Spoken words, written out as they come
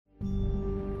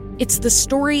It's the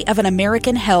story of an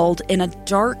American held in a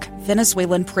dark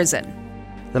Venezuelan prison.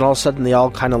 Then all of a sudden they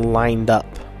all kind of lined up.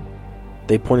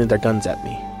 They pointed their guns at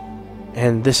me.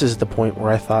 And this is the point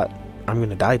where I thought, I'm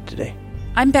going to die today.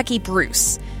 I'm Becky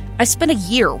Bruce. I spent a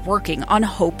year working on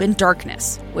Hope in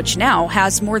Darkness, which now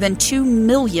has more than 2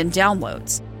 million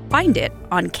downloads. Find it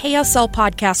on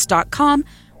kslpodcast.com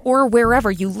or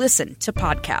wherever you listen to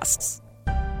podcasts.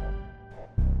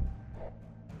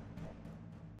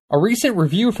 A recent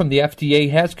review from the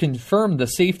FDA has confirmed the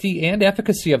safety and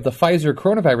efficacy of the Pfizer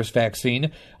coronavirus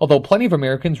vaccine, although plenty of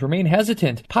Americans remain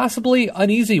hesitant, possibly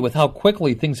uneasy with how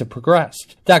quickly things have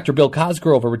progressed. Dr. Bill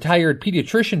Cosgrove, a retired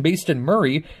pediatrician based in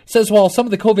Murray, says while some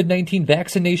of the COVID-19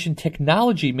 vaccination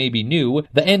technology may be new,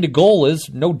 the end goal is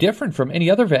no different from any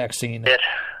other vaccine. It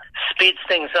speeds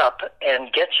things up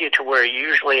and gets you to where you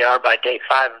usually are by day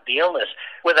 5 of the illness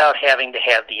without having to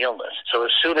have the illness. So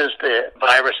as soon as the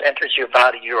virus enters your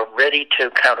body, you're ready to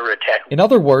counterattack. In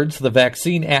other words, the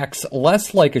vaccine acts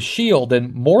less like a shield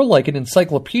and more like an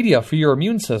encyclopedia for your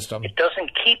immune system. It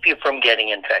doesn't keep you from getting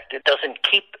infected. It doesn't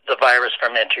keep the virus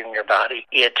from entering your body.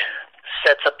 It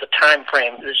sets up the time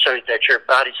frame so that your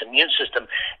body's immune system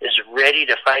is ready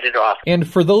to fight it off. And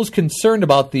for those concerned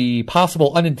about the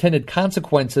possible unintended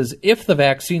consequences if the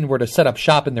vaccine were to set up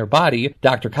shop in their body,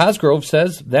 Dr. Cosgrove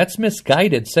says that's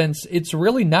misguided since it's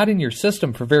really not in your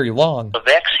system for very long. The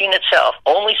vaccine itself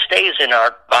only stays in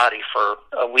our body for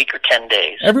a week or 10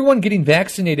 days. Everyone getting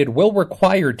vaccinated will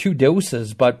require 2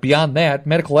 doses, but beyond that,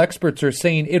 medical experts are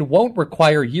saying it won't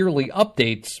require yearly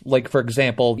updates, like, for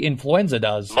example, influenza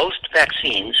does. Most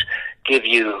vaccines give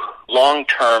you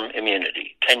long-term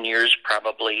immunity, 10 years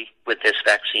probably with this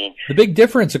vaccine. The big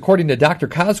difference, according to Dr.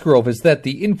 Cosgrove, is that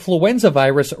the influenza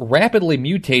virus rapidly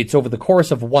mutates over the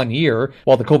course of 1 year,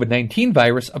 while the COVID-19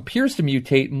 virus appears to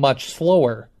mutate much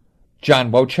slower.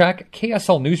 John Wojcik,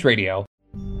 KSL News Radio.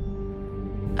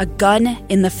 A gun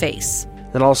in the face.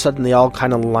 Then all of a sudden they all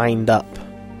kind of lined up.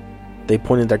 They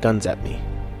pointed their guns at me.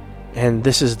 And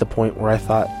this is the point where I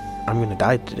thought, I'm going to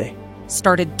die today.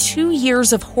 Started 2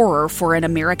 years of horror for an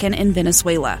American in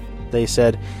Venezuela. They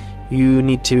said, you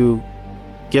need to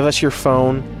give us your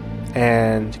phone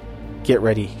and get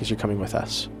ready because you're coming with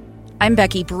us. I'm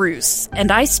Becky Bruce,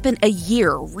 and I spent a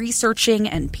year researching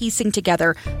and piecing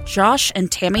together Josh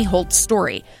and Tammy Holt's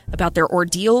story about their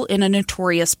ordeal in a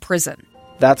notorious prison.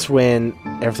 That's when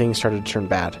everything started to turn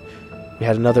bad. We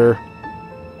had another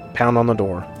pound on the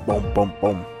door. Boom, boom,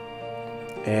 boom.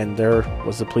 And there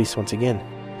was the police once again.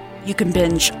 You can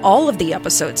binge all of the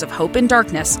episodes of Hope in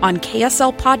Darkness on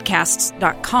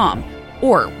kslpodcasts.com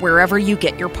or wherever you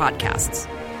get your podcasts.